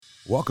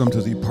Welcome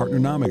to the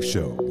Partnernomics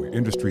Show, where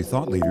industry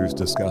thought leaders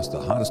discuss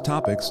the hottest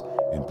topics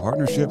in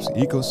partnerships,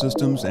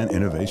 ecosystems, and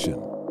innovation.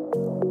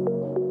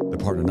 The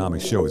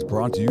Partnernomics Show is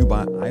brought to you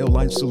by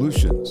IOLite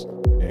Solutions,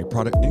 a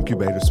product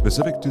incubator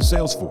specific to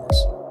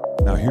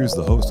Salesforce. Now here's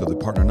the host of the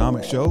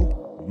Partnernomics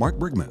Show, Mark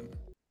Brigman.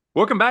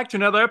 Welcome back to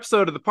another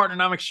episode of the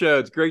Partnernomics Show.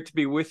 It's great to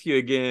be with you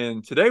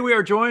again. Today we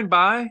are joined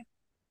by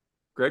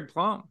Greg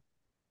Plum.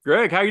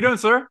 Greg, how you doing,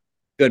 sir?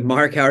 Good,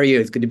 Mark. How are you?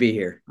 It's good to be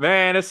here.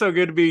 Man, it's so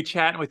good to be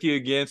chatting with you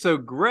again. So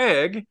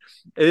Greg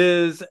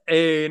is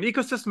an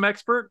ecosystem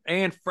expert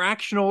and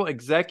fractional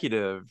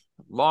executive,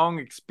 long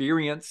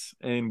experience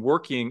in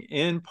working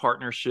in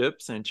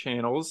partnerships and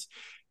channels.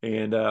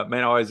 And man,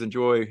 I always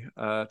enjoy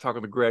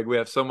talking to Greg. We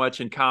have so much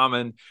in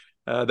common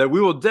that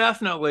we will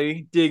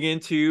definitely dig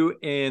into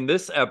in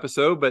this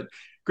episode. But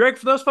Greg,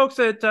 for those folks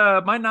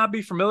that might not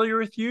be familiar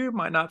with you,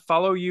 might not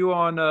follow you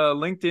on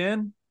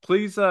LinkedIn,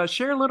 please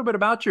share a little bit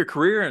about your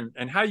career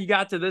and how you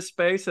got to this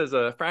space as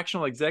a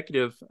fractional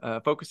executive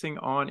focusing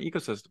on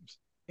ecosystems.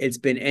 It's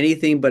been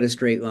anything but a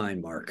straight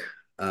line, Mark.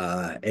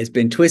 It's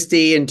been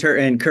twisty and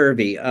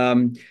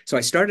curvy. So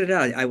I started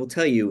out, I will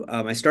tell you,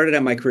 I started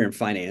out my career in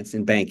finance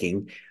and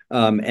banking,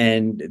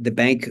 and the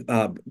bank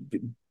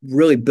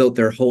really built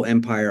their whole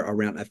empire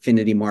around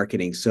affinity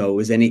marketing. So it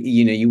was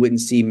you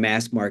wouldn't see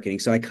mass marketing.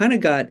 So I kind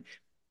of got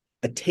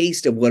a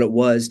taste of what it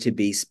was to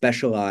be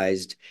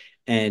specialized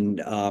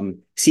and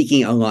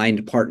seeking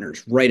aligned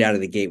partners right out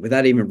of the gate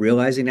without even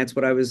realizing that's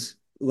what I was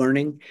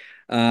learning.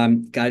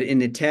 Got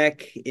into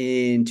tech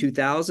in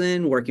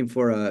 2000, working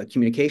for a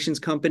communications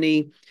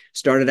company,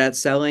 started out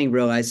selling,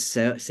 realized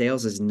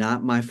sales is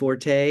not my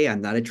forte.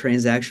 I'm not a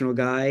transactional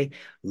guy.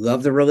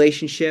 Love the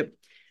relationship.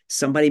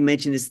 Somebody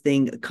mentioned this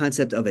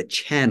concept of a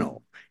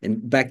channel.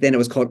 And back then it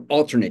was called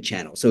alternate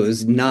channel. So it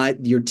was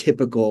not your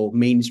typical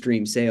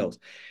mainstream sales.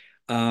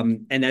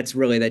 And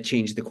that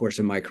changed the course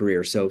of my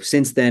career. So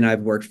since then,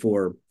 I've worked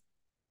for,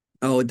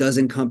 a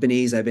dozen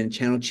companies. I've been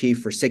channel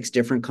chief for 6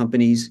 different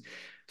companies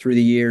through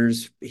the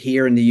years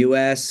here in the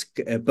U.S.,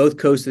 both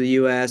coasts of the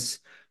U.S.,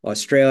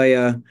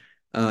 Australia,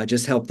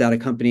 just helped out a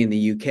company in the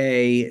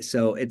U.K.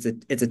 So it's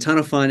a ton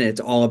of fun. And it's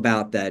all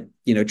about that,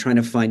 trying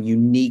to find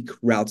unique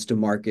routes to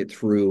market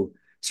through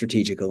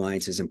strategic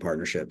alliances and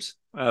partnerships.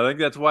 I think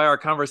that's why our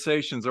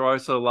conversations are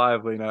always so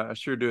lively, and I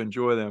sure do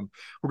enjoy them.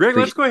 Well, Greg,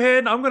 let's go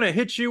ahead. I'm going to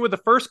hit you with the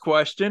first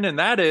question, and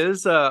that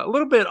is a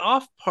little bit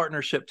off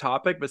partnership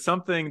topic, but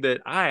something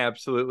that I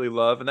absolutely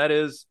love, and that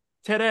is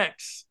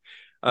TEDx.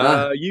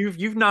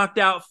 You've knocked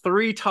out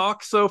 3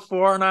 talks so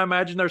far, and I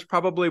imagine there's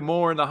probably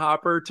more in the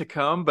hopper to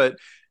come. But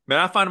man,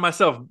 I find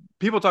myself,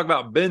 people talk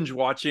about binge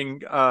watching,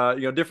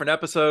 different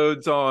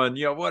episodes on,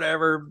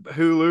 whatever,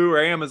 Hulu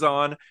or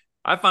Amazon.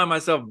 I find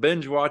myself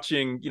binge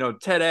watching,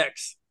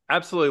 TEDx.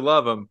 Absolutely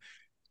love them.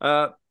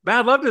 But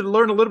I'd love to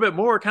learn a little bit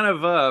more kind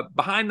of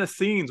behind the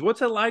scenes.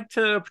 What's it like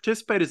to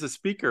participate as a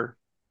speaker?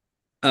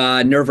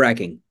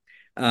 Nerve-wracking.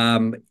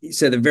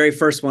 So the very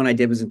first one I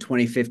did was in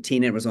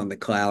 2015. It was on the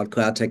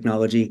cloud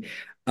technology.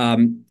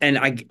 And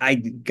I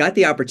got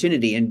the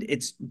opportunity, and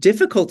it's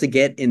difficult to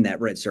get in that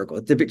red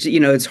circle.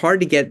 It's hard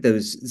to get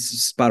those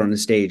spot on the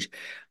stage.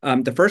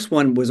 The first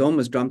one was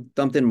almost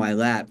dumped in my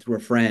lap through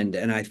a friend,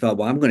 and I thought,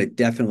 well, I'm going to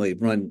definitely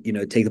run,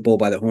 take the bull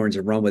by the horns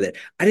and run with it.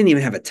 I didn't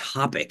even have a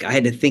topic. I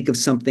had to think of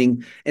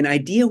something, an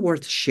idea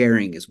worth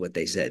sharing is what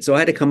they said. So I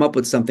had to come up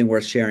with something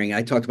worth sharing.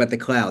 I talked about the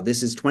cloud.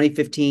 This is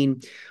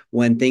 2015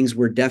 when things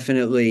were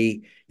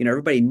definitely,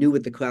 everybody knew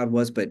what the cloud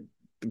was, but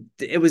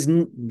it was,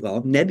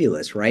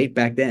 nebulous, right,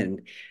 back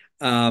then.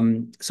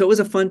 So it was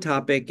a fun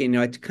topic, and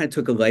I kind of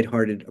took a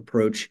lighthearted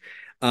approach.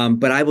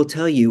 But I will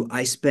tell you,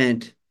 I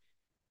spent,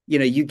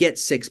 you get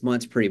 6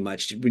 months pretty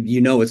much.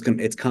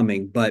 It's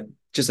coming, but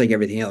just like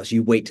everything else,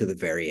 you wait till the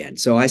very end.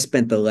 So I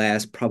spent the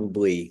last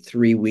probably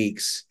 3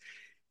 weeks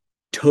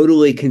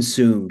totally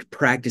consumed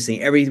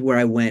practicing everywhere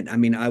I went. I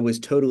mean, I was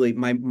totally,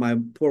 my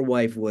poor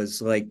wife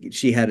was like,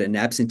 she had an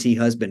absentee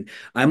husband.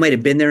 I might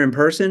have been there in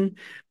person,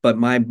 but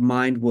my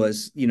mind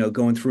was,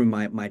 going through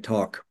my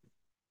talk.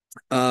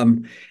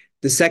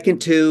 The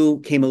second 2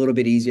 came a little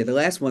bit easier. The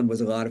last one was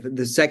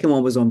the second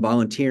one was on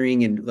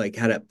volunteering and like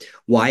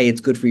why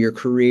it's good for your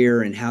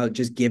career and how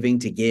just giving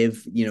to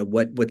give,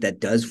 what that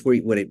does for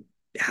you,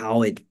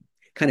 how it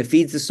kind of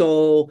feeds the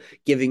soul,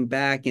 giving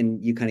back,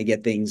 and you kind of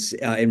get things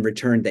in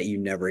return that you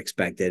never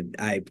expected.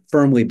 I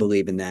firmly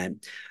believe in that.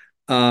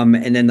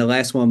 And then the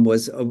last one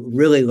was a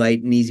really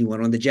light and easy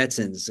one on the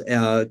Jetsons,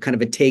 kind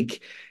of a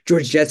take.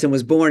 George Jetson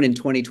was born in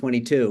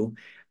 2022,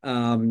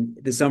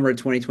 the summer of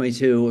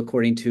 2022,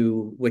 according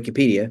to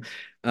Wikipedia.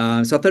 So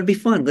I thought it'd be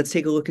fun. Let's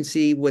take a look and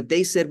see what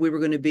they said we were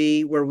going to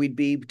be, where we'd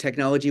be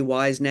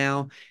technology-wise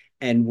now,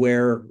 and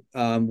where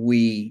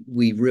we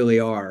really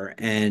are.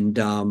 And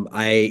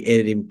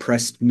it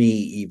impressed me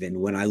even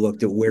when I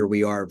looked at where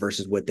we are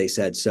versus what they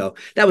said. So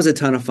that was a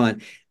ton of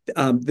fun.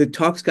 The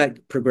talks got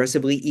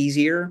progressively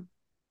easier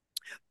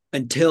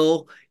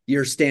until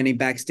you're standing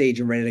backstage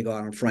and ready to go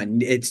out in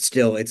front.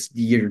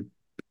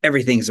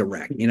 Everything's a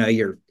wreck.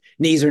 Your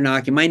knees are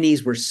knocking. My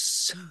knees were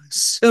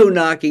so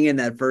knocking in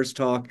that first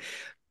talk.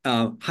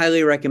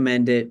 Highly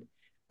recommend it.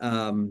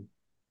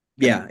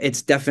 Yeah,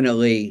 it's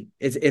definitely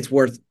it's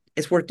worth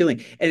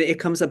doing, and it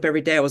comes up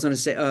every day. I was on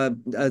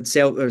a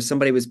sale, or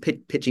somebody was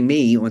pitching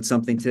me on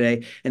something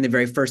today, and the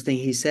very first thing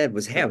he said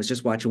was, "Hey, I was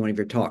just watching one of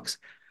your talks."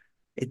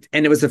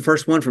 And it was the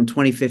first one from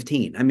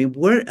 2015. I mean,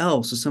 where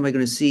else is somebody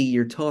going to see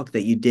your talk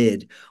that you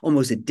did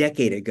almost a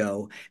decade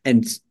ago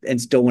and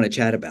still want to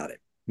chat about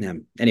it? Yeah.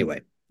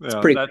 Anyway, it's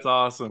Yeah, pretty. that's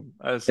awesome.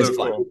 That's It's so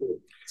fun. cool.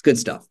 It's good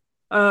stuff.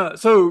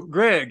 So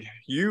Greg,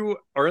 you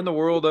are in the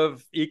world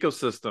of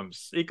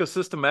ecosystems,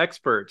 ecosystem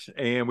expert,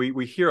 and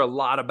we hear a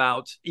lot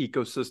about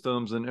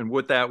ecosystems and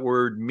what that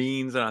word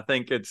means, and I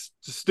think it's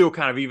still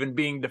kind of even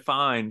being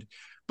defined.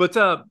 But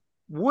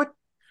what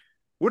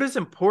what is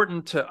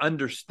important to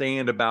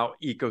understand about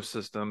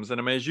ecosystems? And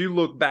I mean, as you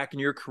look back in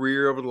your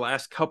career over the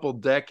last couple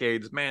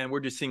decades, man, we're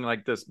just seeing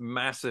like this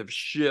massive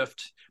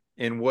shift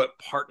in what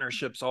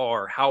partnerships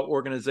are, how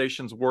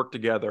organizations work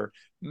together,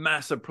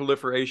 massive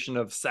proliferation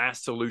of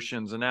SaaS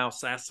solutions, and now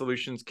SaaS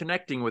solutions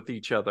connecting with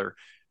each other.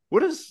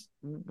 What does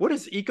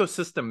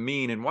ecosystem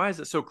mean, and why is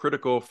it so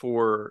critical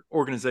for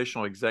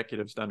organizational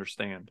executives to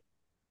understand?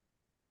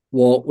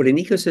 Well, what an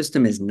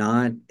ecosystem is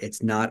not,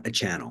 it's not a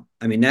channel.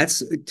 I mean,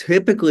 that's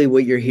typically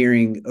what you're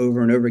hearing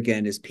over and over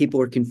again is people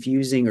are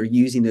confusing or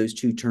using those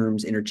two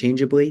terms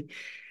interchangeably.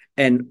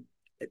 And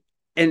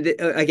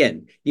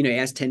again,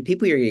 ask 10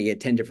 people, you're going to get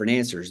 10 different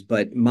answers.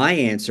 But my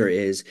answer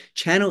is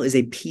channel is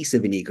a piece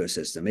of an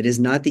ecosystem. It is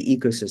not the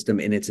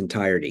ecosystem in its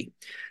entirety.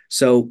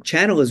 So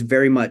channel is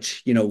very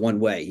much, one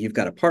way. You've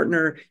got a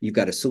partner, you've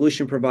got a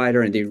solution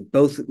provider, and they're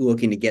both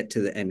looking to get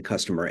to the end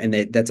customer. And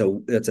that's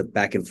a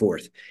back and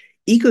forth.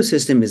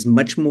 Ecosystem is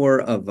much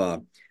more of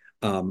a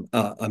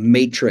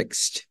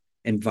matrixed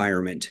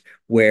environment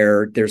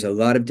where there's a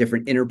lot of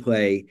different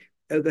interplay.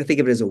 I think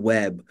of it as a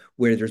web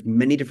where there's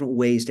many different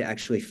ways to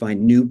actually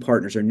find new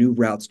partners or new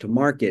routes to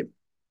market.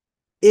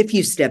 If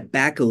you step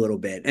back a little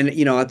bit,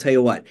 and I'll tell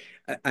you what,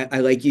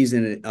 I like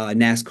using a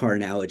NASCAR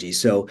analogy.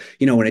 So,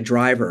 when a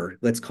driver,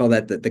 let's call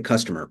that the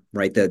customer,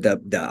 right? The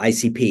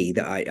ICP,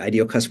 the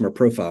ideal customer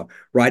profile,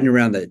 riding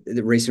around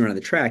the racing around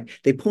the track,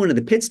 they pull into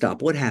the pit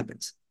stop. What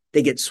happens?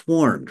 They get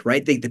swarmed,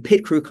 right? The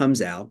pit crew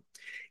comes out.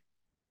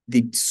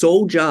 The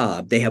sole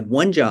job, they have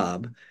one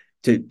job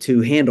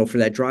to handle for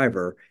that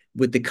driver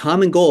with the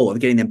common goal of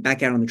getting them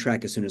back out on the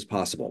track as soon as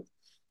possible.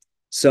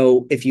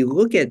 So if you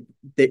look at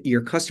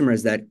your customer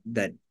as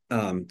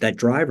that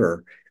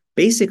driver,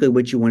 basically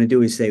what you want to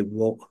do is say,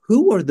 well,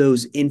 who are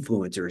those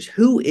influencers?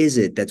 Who is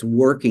it that's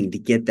working to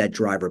get that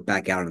driver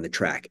back out on the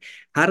track?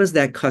 How does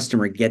that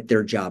customer get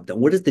their job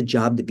done? What is the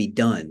job to be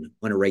done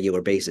on a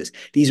regular basis?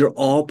 These are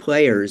all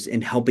players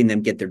in helping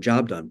them get their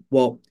job done.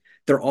 Well,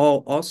 they're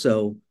all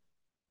also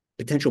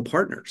potential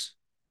partners.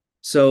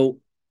 So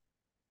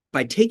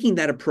by taking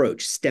that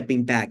approach,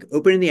 stepping back,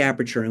 opening the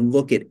aperture and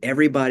look at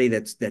everybody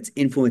that's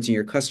influencing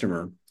your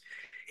customer,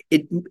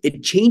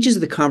 it changes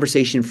the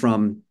conversation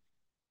from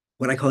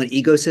what I call an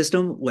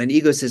ecosystem. When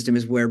ecosystem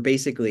is where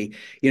basically,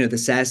 the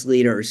SaaS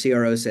leader or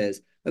CRO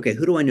says, okay,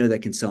 who do I know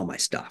that can sell my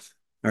stuff?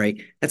 All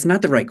right. That's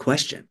not the right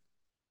question.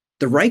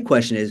 The right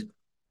question is,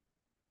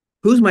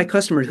 who's my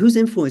customer? Who's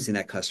influencing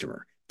that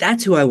customer?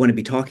 That's who I want to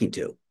be talking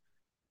to.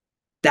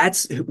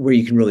 That's where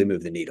you can really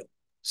move the needle.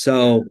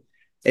 So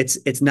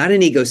it's not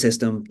an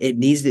ecosystem. It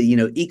needs to,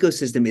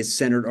 ecosystem is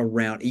centered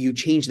around you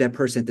change that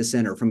person at the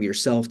center from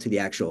yourself to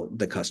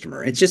the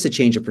customer. It's just a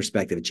change of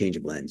perspective, a change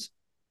of lens.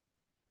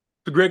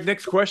 So Greg,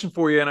 next question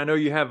for you, and I know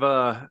you have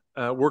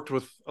worked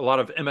with a lot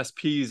of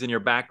MSPs in your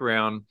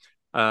background.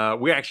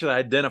 We actually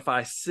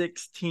identify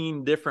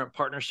 16 different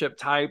partnership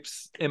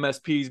types,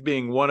 MSPs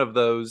being one of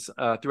those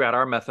throughout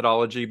our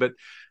methodology. But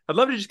I'd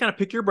love to just kind of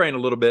pick your brain a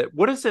little bit.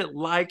 What is it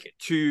like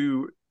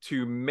to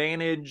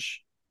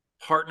manage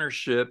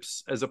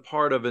partnerships as a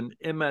part of an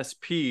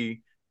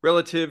MSP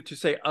relative to,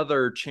 say,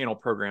 other channel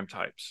program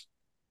types?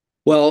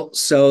 Well,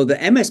 so the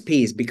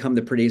MSPs become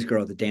the prettiest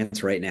girl at the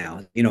dance right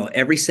now.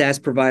 Every SaaS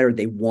provider,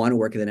 they want to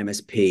work with an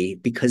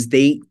MSP because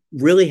they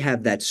really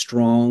have that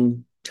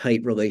strong,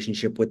 tight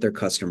relationship with their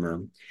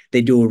customer.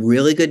 They do a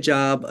really good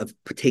job of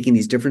taking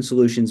these different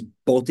solutions,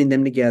 bolting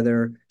them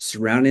together,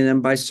 surrounding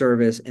them by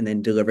service, and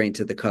then delivering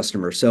to the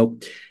customer. So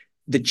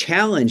the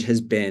challenge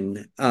has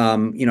been,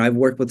 I've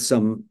worked with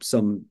some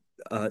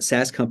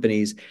SaaS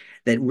companies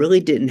that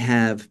really didn't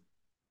have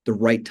the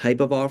right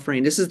type of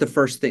offering. This is the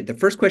first thing. The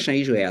first question I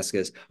usually ask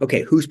is,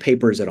 okay, whose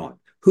paper is it on?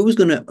 Who's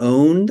going to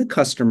own the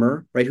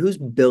customer, right? Who's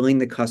billing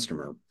the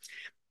customer?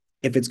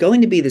 If it's going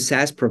to be the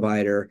SaaS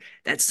provider,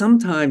 that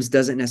sometimes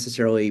doesn't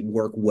necessarily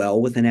work well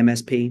with an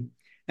MSP.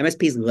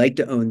 MSPs like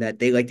to own that.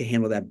 They like to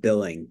handle that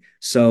billing.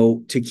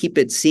 So to keep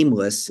it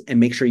seamless and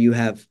make sure you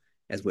have,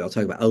 as we all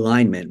talk about,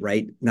 alignment,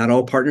 right? Not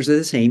all partners are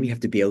the same. You have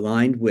to be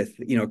aligned with,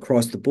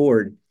 across the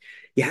board.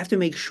 You have to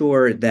make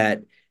sure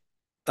that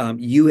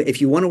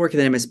if you want to work with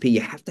an MSP, you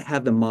have to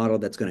have the model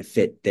that's going to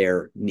fit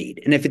their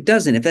need. And if that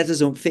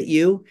doesn't fit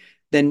you,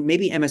 then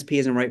maybe MSP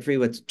isn't right for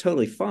you. It's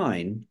totally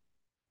fine.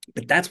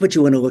 But that's what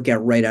you want to look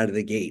at right out of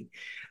the gate.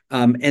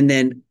 And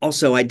then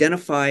also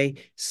identify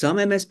some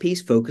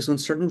MSPs focus on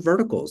certain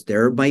verticals.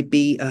 There might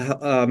be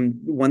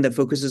one that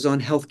focuses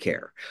on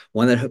healthcare,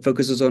 one that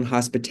focuses on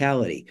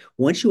hospitality.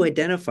 Once you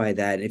identify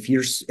that, if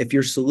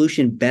your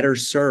solution better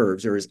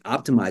serves or is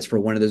optimized for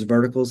one of those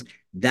verticals,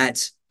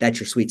 that's your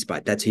sweet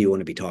spot. That's who you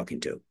want to be talking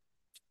to.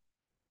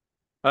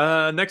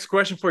 Next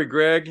question for you,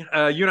 Greg. You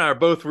and I are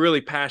both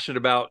really passionate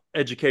about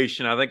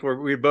education. I think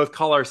we both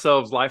call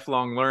ourselves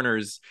lifelong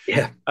learners.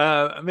 Yeah.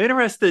 I'm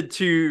interested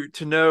to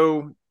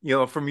know,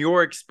 from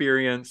your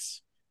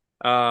experience,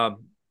 uh,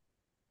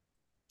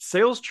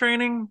 sales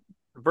training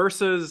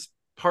versus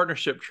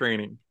partnership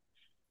training.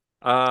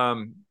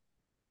 Um,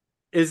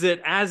 is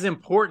it as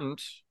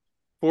important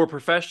for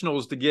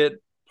professionals to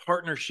get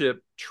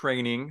partnership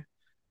training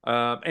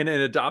and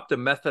adopt a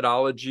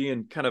methodology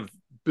and kind of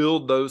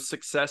build those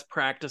success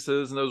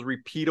practices and those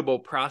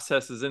repeatable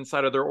processes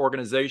inside of their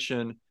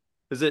organization?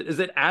 Is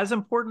it as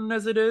important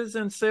as it is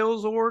in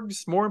sales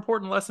orgs? More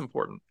important, less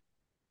important?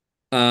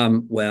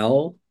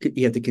 Well,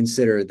 you have to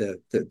consider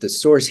the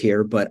source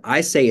here, but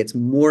I say it's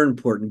more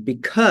important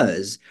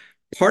because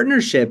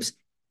partnerships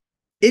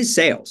is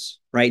sales,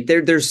 right?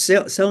 There's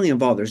selling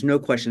involved. There's no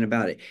question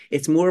about it.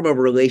 It's more of a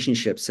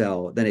relationship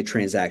sell than a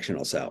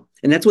transactional sell,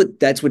 and that's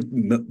what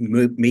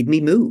made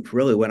me move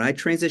really when I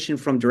transitioned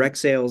from direct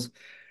sales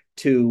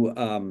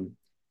to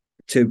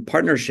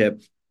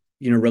partnership,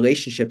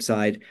 relationship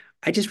side.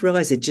 I just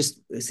realized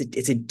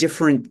it's a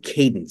different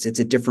cadence. It's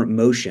a different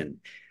motion,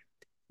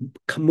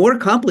 more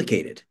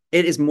complicated.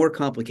 It is more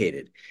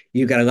complicated.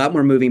 You've got a lot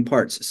more moving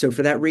parts. So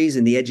for that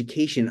reason, the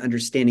education,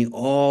 understanding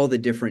all the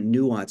different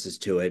nuances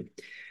to it,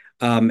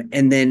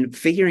 and then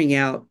figuring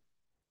out,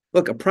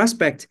 look, a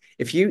prospect,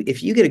 if you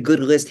get a good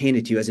list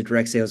handed to you as a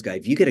direct sales guy,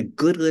 if you get a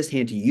good list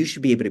handed to you, you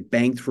should be able to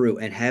bang through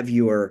and have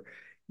your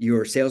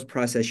sales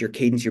process, your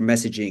cadence, your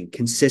messaging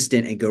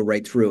consistent and go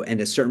right through,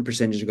 and a certain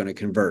percentage are going to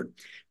convert.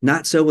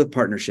 Not so with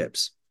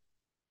partnerships.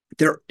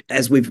 They're,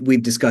 as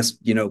we've discussed,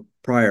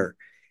 prior,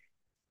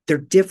 they're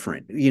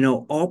different.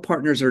 All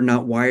partners are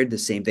not wired the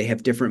same. They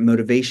have different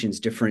motivations,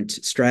 different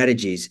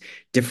strategies,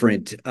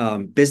 different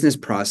business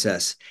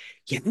process.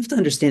 You have to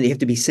understand, you have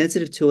to be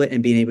sensitive to it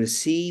and being able to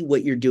see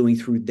what you're doing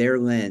through their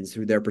lens,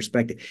 through their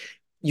perspective.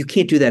 You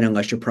can't do that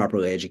unless you're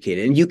properly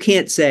educated. And you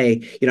can't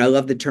say, I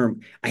love the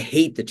term, I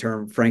hate the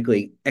term,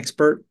 frankly,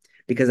 expert,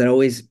 because I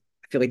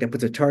feel like that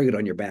puts a target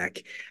on your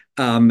back.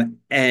 And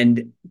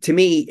to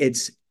me,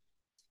 it's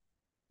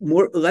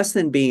less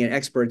than being an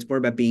expert. It's more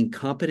about being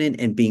competent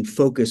and being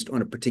focused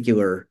on a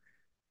particular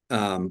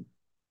um,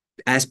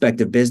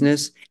 aspect of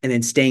business and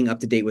then staying up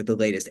to date with the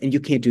latest. And you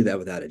can't do that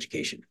without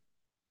education.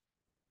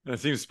 It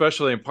seems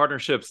especially in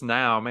partnerships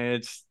now, man,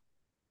 it's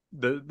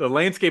the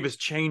landscape is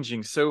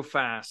changing so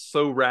fast,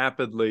 so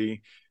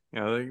rapidly.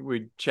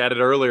 We chatted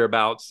earlier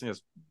about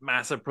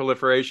massive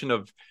proliferation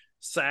of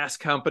SaaS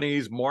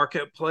companies,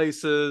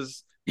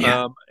 marketplaces,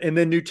 Yeah. And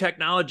then new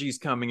technologies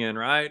coming in,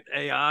 right?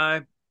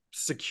 AI,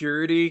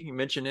 security. You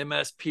mentioned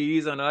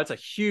MSPs. I know that's a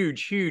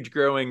huge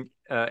growing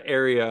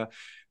area.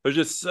 There's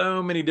just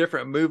so many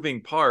different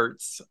moving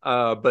parts,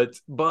 but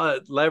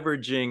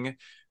leveraging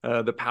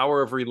the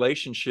power of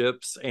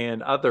relationships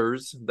and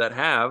others that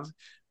have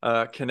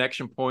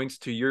connection points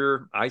to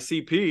your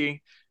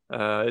ICP.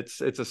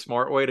 It's a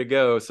smart way to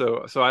go.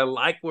 So I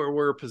like where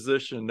we're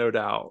positioned, no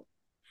doubt.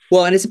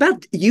 Well, and it's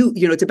about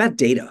it's about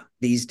data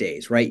these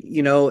days, right?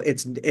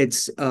 It's in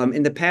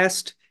the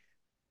past,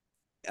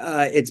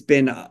 it's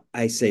been,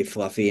 I say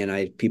fluffy, and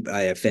I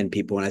offend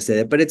people when I say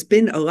that, but it's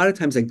been a lot of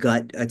times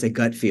it's a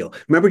gut feel.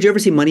 Remember, did you ever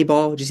see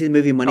Moneyball? Did you see the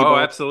movie Oh,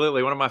 Moneyball?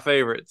 absolutely. One of my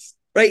favorites.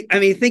 Right. I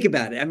mean, think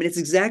about it. I mean, it's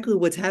exactly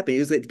what's happening. It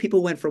was like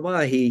people went for a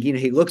while.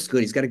 He looks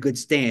good. He's got a good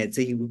stance.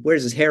 He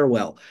wears his hair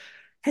well.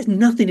 Has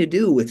nothing to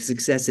do with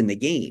success in the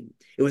game.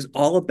 It was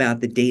all about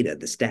the data,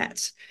 the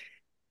stats.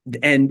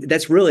 And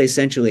that's really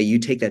essentially, you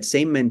take that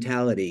same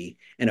mentality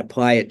and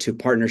apply it to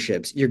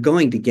partnerships, you're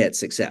going to get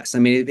success. I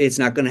mean, it's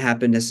not going to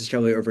happen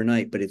necessarily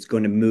overnight, but it's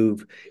going to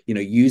move,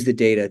 use the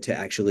data to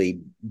actually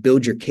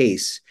build your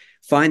case,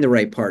 find the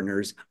right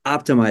partners,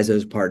 optimize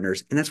those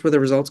partners, and that's where the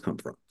results come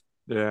from.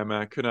 Yeah,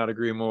 man, I could not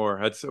agree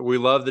more. We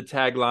love the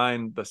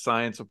tagline, the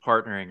science of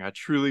partnering. I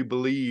truly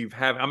believe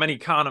I'm an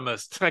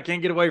economist. I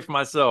can't get away from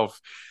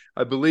myself.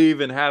 I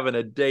believe in having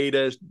a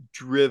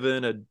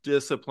data-driven, a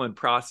disciplined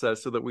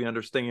process so that we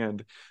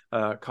understand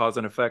cause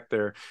and effect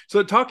there.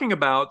 So talking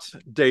about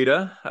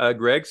data,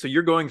 Greg, so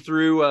you're going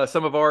through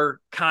some of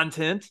our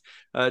content,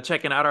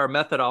 checking out our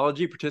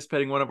methodology,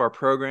 participating in one of our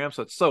programs.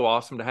 So it's so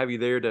awesome to have you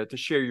there to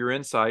share your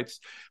insights.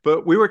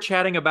 But we were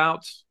chatting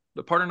about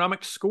the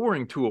Partnernomics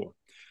scoring tool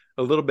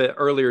a little bit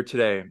earlier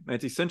today.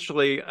 It's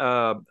essentially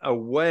a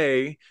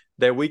way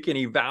that we can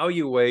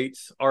evaluate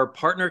our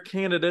partner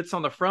candidates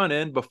on the front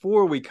end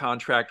before we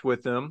contract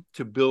with them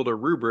to build a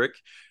rubric.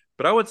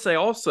 But I would say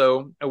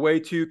also a way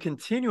to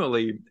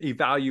continually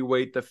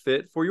evaluate the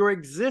fit for your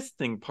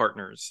existing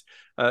partners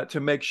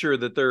to make sure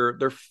that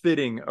they're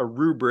fitting a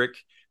rubric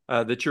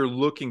that you're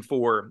looking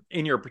for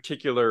in your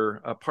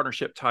particular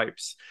partnership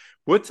types.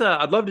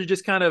 I'd love to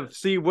just kind of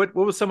see what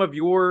was some of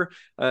your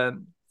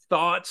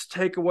thoughts,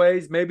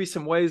 takeaways, maybe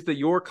some ways that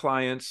your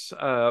clients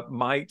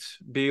might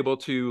be able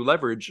to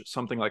leverage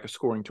something like a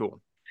scoring tool?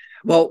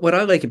 Well, what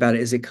I like about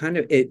it is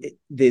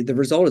the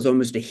result is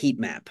almost a heat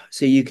map.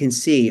 So you can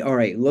see, all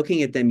right,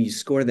 looking at them, you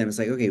score them. It's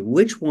like, okay,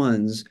 which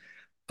ones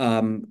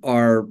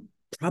are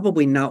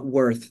probably not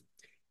worth,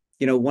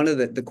 one of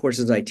the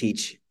courses I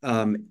teach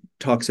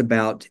talks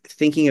about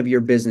thinking of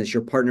your business,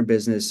 your partner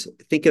business.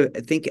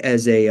 Think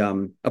as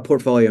a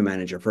portfolio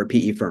manager for a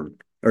PE firm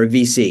or a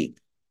VC.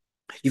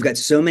 You've got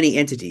so many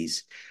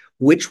entities.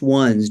 Which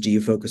ones do you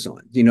focus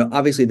on?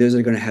 Obviously those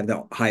are going to have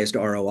the highest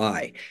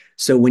ROI.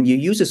 So when you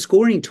use a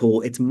scoring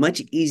tool, it's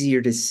much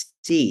easier to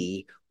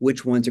see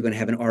which ones are going to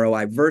have an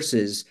ROI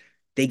versus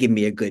they give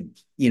me a good,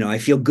 I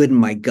feel good in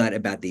my gut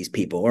about these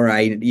people, or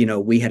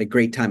we had a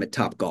great time at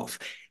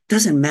Topgolf.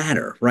 Doesn't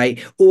matter,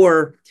 right?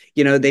 Or,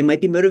 they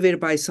might be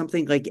motivated by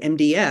something like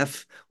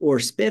MDF or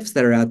spiffs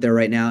that are out there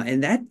right now.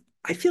 And that,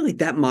 I feel like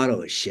that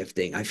model is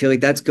shifting. I feel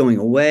like that's going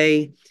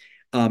away.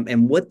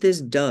 And what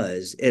this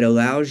does, it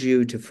allows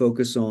you to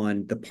focus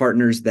on the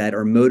partners that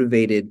are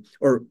motivated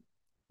or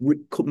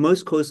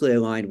most closely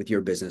aligned with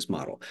your business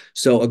model.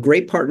 So a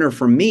great partner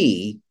for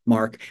me,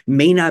 Mark,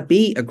 may not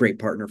be a great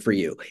partner for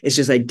you. It's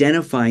just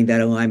identifying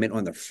that alignment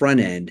on the front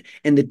end,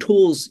 and the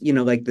tools,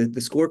 like the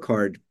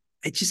scorecard,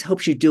 it just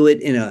helps you do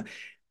it in a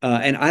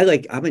and I was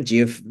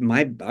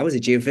a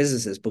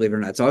geophysicist, believe it or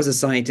not. So I was a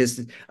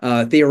scientist.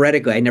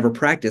 Theoretically, I never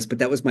practiced, but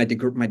that was my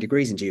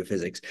degrees in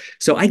geophysics.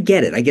 So I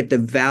get it. I get the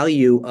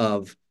value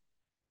of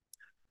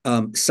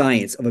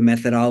science, of a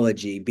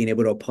methodology, being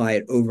able to apply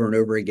it over and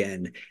over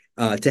again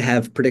to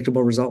have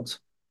predictable results.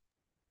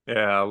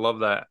 Yeah, I love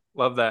that.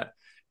 Love that.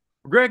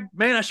 Greg,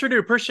 man, I sure do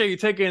appreciate you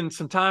taking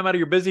some time out of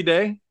your busy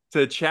day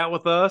to chat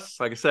with us.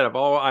 Like I said,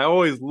 I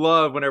always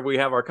love whenever we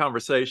have our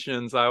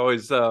conversations. I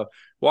always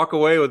walk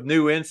away with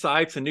new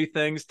insights and new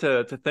things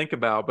to think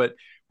about. But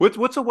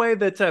what's a way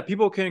that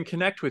people can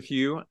connect with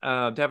you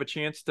to have a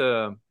chance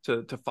to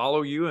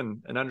follow you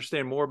and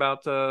understand more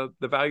about the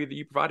value that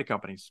you provide to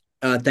companies?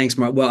 Thanks,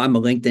 Mark. Well, I'm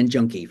a LinkedIn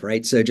junkie,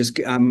 right? So just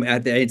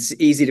it's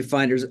easy to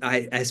find.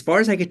 As far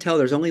as I could tell,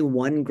 there's only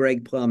one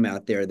Greg Plum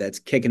out there that's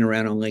kicking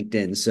around on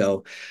LinkedIn.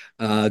 So,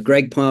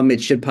 Greg Plum,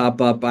 it should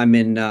pop up.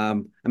 I'm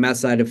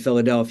outside of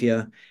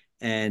Philadelphia,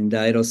 and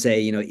it'll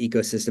say,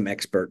 ecosystem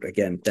expert.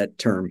 Again, that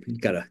term, you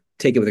got to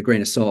take it with a grain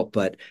of salt.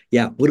 But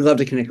yeah, would love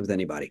to connect with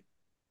anybody.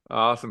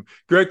 Awesome,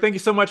 Greg. Thank you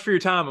so much for your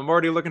time. I'm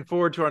already looking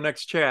forward to our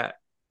next chat.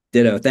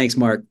 Ditto. Thanks,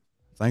 Mark.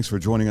 Thanks for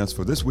joining us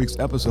for this week's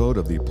episode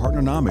of the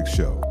PARTNERNOMICS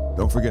Show.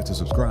 Don't forget to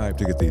subscribe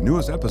to get the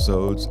newest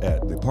episodes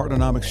at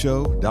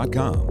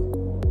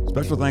thepartnernomicsshow.com.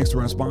 Special thanks to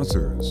our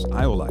sponsors,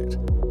 Iolite.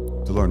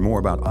 To learn more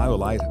about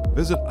Iolite,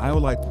 visit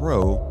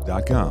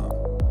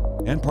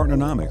iolitepro.com. And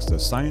Partnernomics, the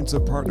science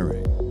of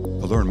partnering.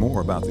 To learn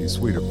more about the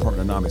suite of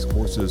Partnernomics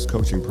courses,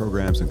 coaching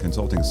programs, and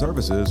consulting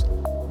services,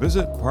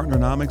 visit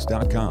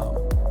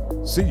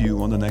partnernomics.com. See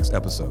you on the next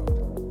episode.